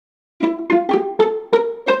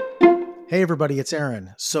Hey everybody, it's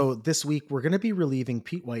Aaron. So this week we're going to be relieving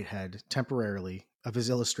Pete Whitehead temporarily of his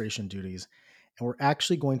illustration duties, and we're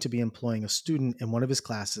actually going to be employing a student in one of his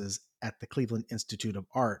classes at the Cleveland Institute of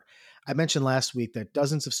Art. I mentioned last week that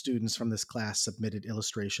dozens of students from this class submitted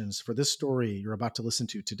illustrations for this story you're about to listen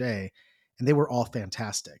to today, and they were all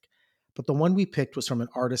fantastic. But the one we picked was from an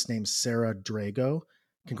artist named Sarah Drago.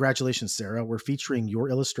 Congratulations, Sarah. We're featuring your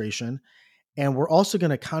illustration. And we're also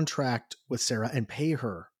going to contract with Sarah and pay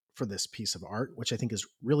her for this piece of art, which I think is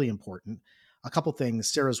really important. A couple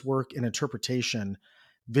things: Sarah's work and interpretation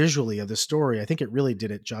visually of the story, I think it really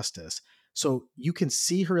did it justice. So you can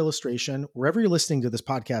see her illustration wherever you're listening to this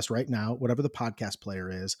podcast right now, whatever the podcast player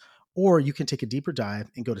is, or you can take a deeper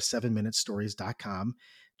dive and go to 7minutestories.com,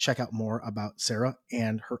 check out more about Sarah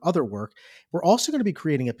and her other work. We're also going to be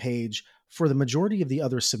creating a page for the majority of the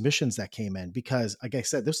other submissions that came in, because like I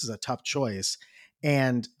said, this is a tough choice.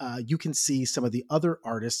 And you can see some of the other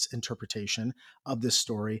artists' interpretation of this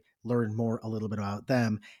story, learn more a little bit about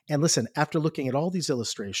them. And listen, after looking at all these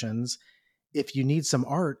illustrations, if you need some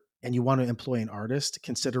art and you want to employ an artist,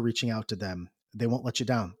 consider reaching out to them. They won't let you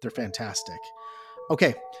down. They're fantastic.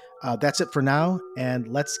 Okay, that's it for now. And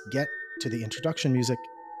let's get to the introduction music.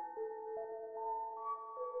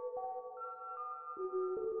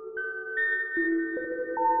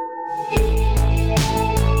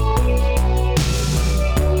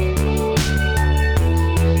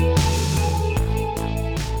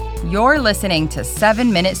 You're listening to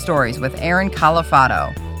 7-Minute Stories with Aaron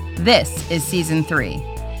Califato. This is Season 3.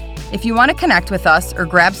 If you want to connect with us or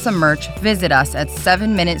grab some merch, visit us at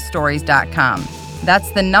 7minutestories.com. That's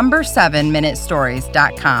the number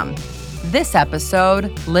 7minutestories.com. This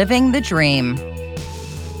episode, Living the Dream.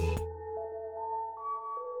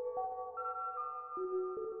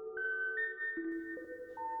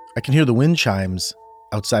 I can hear the wind chimes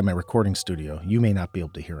outside my recording studio. You may not be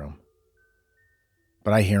able to hear them,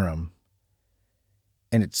 but I hear them.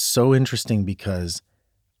 And it's so interesting because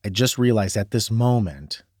I just realized at this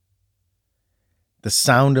moment, the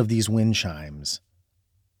sound of these wind chimes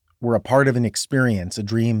were a part of an experience, a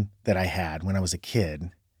dream that I had when I was a kid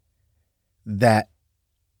that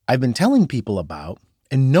I've been telling people about,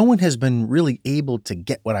 and no one has been really able to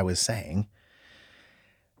get what I was saying.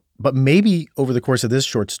 But maybe over the course of this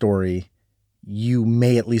short story, you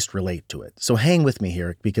may at least relate to it. So hang with me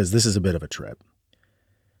here, because this is a bit of a trip.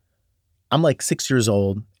 I'm like 6 years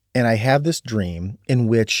old, and I have this dream in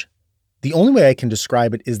which the only way I can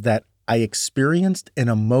describe it is that I experienced an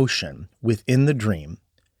emotion within the dream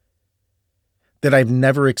that I've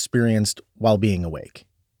never experienced while being awake,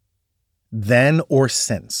 then or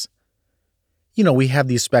since. You know, we have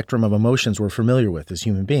these spectrum of emotions we're familiar with as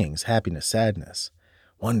human beings: happiness, sadness,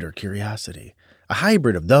 wonder, curiosity, a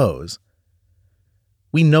hybrid of those.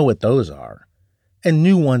 We know what those are. And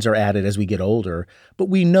new ones are added as we get older, but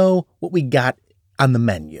we know what we got on the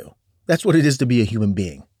menu. That's what it is to be a human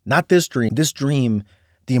being. Not this dream. This dream,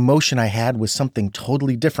 the emotion I had was something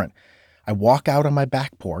totally different. I walk out on my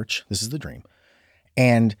back porch. This is the dream.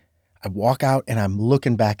 And I walk out and I'm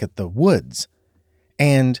looking back at the woods.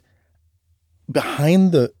 And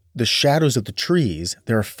behind the shadows of the trees,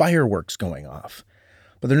 there are fireworks going off.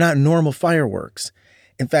 But they're not normal fireworks.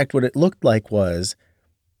 In fact, what it looked like was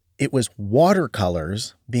it was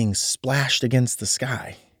watercolors being splashed against the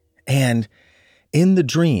sky. And in the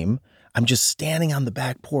dream, I'm just standing on the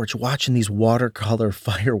back porch watching these watercolor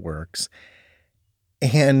fireworks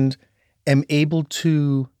and am able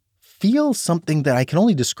to feel something that I can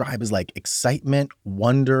only describe as like excitement,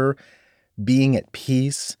 wonder, being at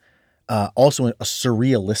peace, also a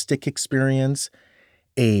surrealistic experience,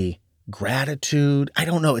 a gratitude. I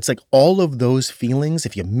don't know. It's like all of those feelings,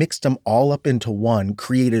 if you mixed them all up into one,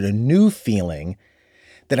 created a new feeling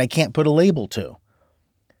that I can't put a label to.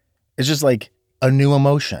 It's just like a new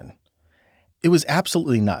emotion. It was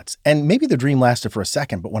absolutely nuts. And maybe the dream lasted for a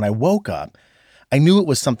second, but when I woke up, I knew it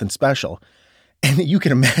was something special. And you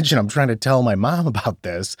can imagine I'm trying to tell my mom about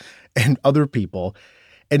this and other people,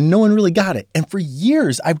 and no one really got it. And for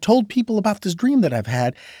years, I've told people about this dream that I've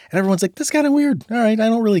had, and everyone's like, "This is kind of weird. All right, I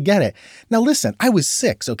don't really get it." Now, listen, I was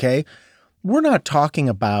 6, okay? We're not talking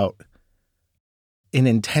about an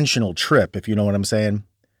intentional trip, if you know what I'm saying,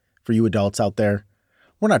 for you adults out there.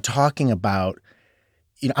 We're not talking about,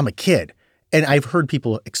 I'm a kid, and I've heard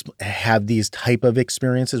people have these type of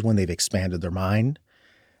experiences when they've expanded their mind.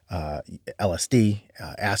 LSD,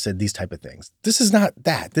 acid, these type of things. This is not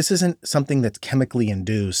that. This isn't something that's chemically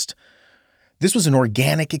induced. This was an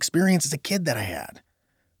organic experience as a kid that I had.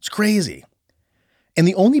 It's crazy. And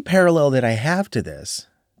the only parallel that I have to this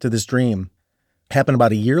dream, happened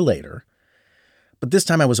about a year later, but this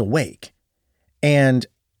time I was awake. And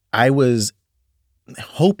I was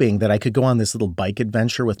hoping that I could go on this little bike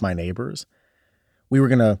adventure with my neighbors. We were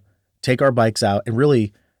going to take our bikes out and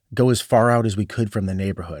really go as far out as we could from the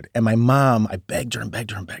neighborhood. And my mom, I begged her and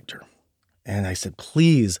begged her and begged her. And I said,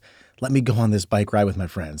 please let me go on this bike ride with my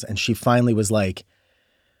friends. And she finally was like,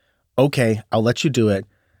 okay, I'll let you do it,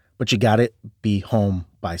 but you got to be home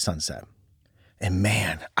by sunset. And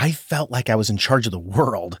man, I felt like I was in charge of the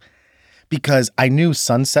world because I knew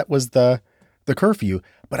sunset was the curfew,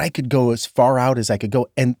 but I could go as far out as I could go.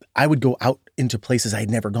 And I would go out into places I'd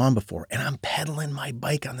never gone before. And I'm pedaling my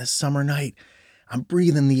bike on this summer night. I'm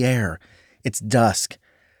breathing the air. It's dusk.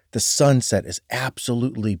 The sunset is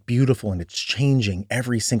absolutely beautiful and it's changing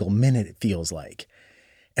every single minute, it feels like.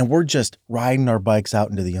 And we're just riding our bikes out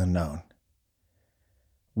into the unknown.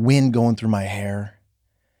 Wind going through my hair.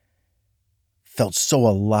 Felt so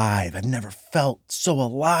alive. I've never felt so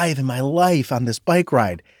alive in my life on this bike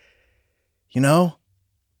ride. You know?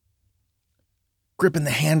 Gripping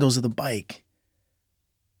the handles of the bike.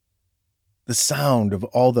 The sound of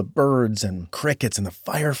all the birds and crickets and the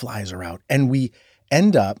fireflies are out. And we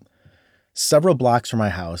end up several blocks from my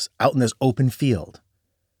house out in this open field.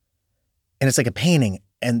 And it's like a painting.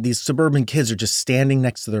 And these suburban kids are just standing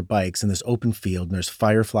next to their bikes in this open field. And there's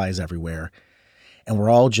fireflies everywhere. And we're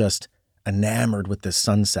all just enamored with this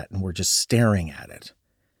sunset. And we're just staring at it.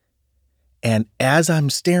 And as I'm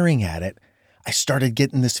staring at it, I started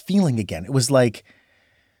getting this feeling again. It was like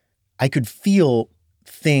I could feel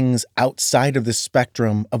things outside of the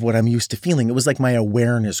spectrum of what I'm used to feeling. It was like my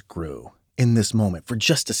awareness grew in this moment for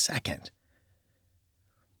just a second.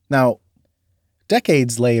 Now,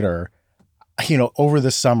 decades later, over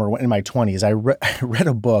the summer in my 20s, I read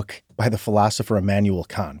a book by the philosopher Immanuel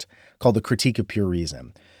Kant called The Critique of Pure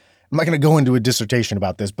Reason. I'm not going to go into a dissertation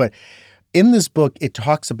about this, but in this book, it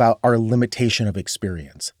talks about our limitation of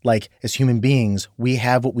experience. Like, as human beings, we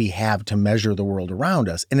have what we have to measure the world around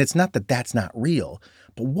us. And it's not that that's not real.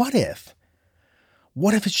 But what if?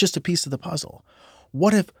 What if it's just a piece of the puzzle?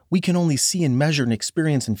 What if we can only see and measure and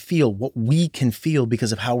experience and feel what we can feel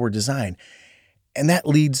because of how we're designed? And that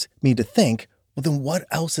leads me to think, well, then what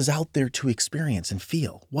else is out there to experience and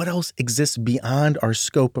feel? What else exists beyond our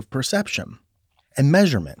scope of perception and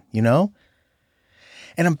measurement, And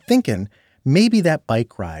I'm thinking, maybe that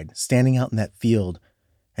bike ride, standing out in that field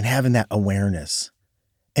and having that awareness,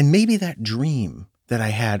 and maybe that dream that I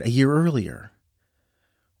had a year earlier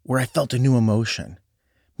where I felt a new emotion,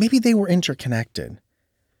 maybe they were interconnected.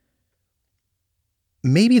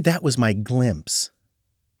 Maybe that was my glimpse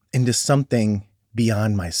into something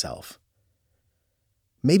beyond myself.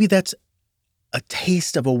 Maybe that's a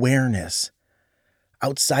taste of awareness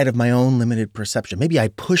outside of my own limited perception. Maybe I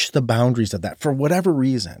pushed the boundaries of that for whatever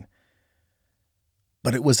reason.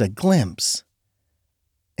 But it was a glimpse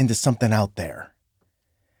into something out there.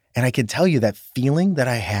 And I can tell you that feeling that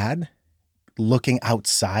I had looking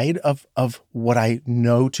outside of what I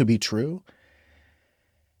know to be true,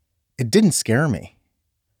 it didn't scare me.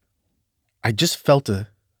 I just felt a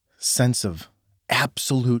sense of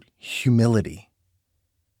absolute humility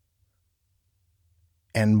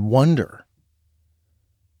and wonder.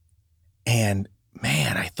 And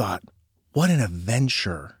man, I thought, what an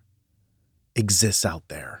adventure exists out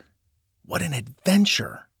there. What an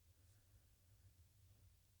adventure.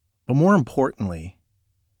 But more importantly,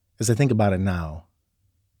 as I think about it now,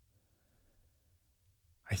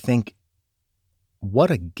 I think,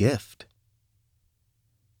 what a gift.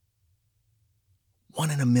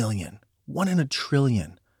 1 in a million, 1 in a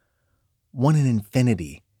trillion, 1 in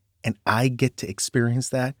infinity. And I get to experience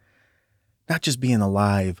that, not just being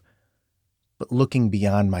alive, but looking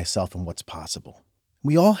beyond myself and what's possible.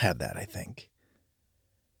 We all have that, I think.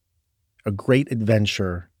 A great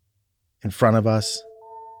adventure in front of us,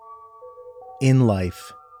 in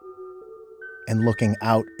life, and looking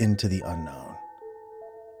out into the unknown.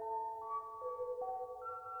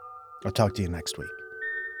 I'll talk to you next week.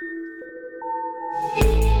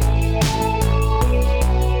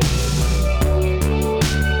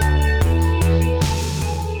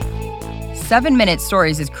 Seven Minute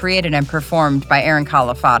Stories is created and performed by Aaron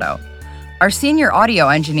Calafato. Our senior audio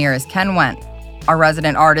engineer is Ken Wendt. Our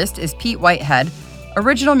resident artist is Pete Whitehead.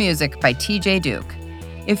 Original music by TJ Duke.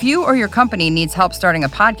 If you or your company needs help starting a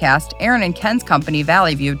podcast, Aaron and Ken's company,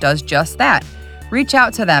 Valley View, does just that. Reach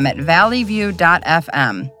out to them at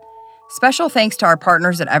valleyview.fm. Special thanks to our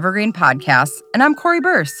partners at Evergreen Podcasts, and I'm Corey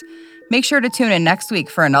Burse. Make sure to tune in next week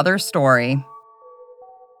for another story.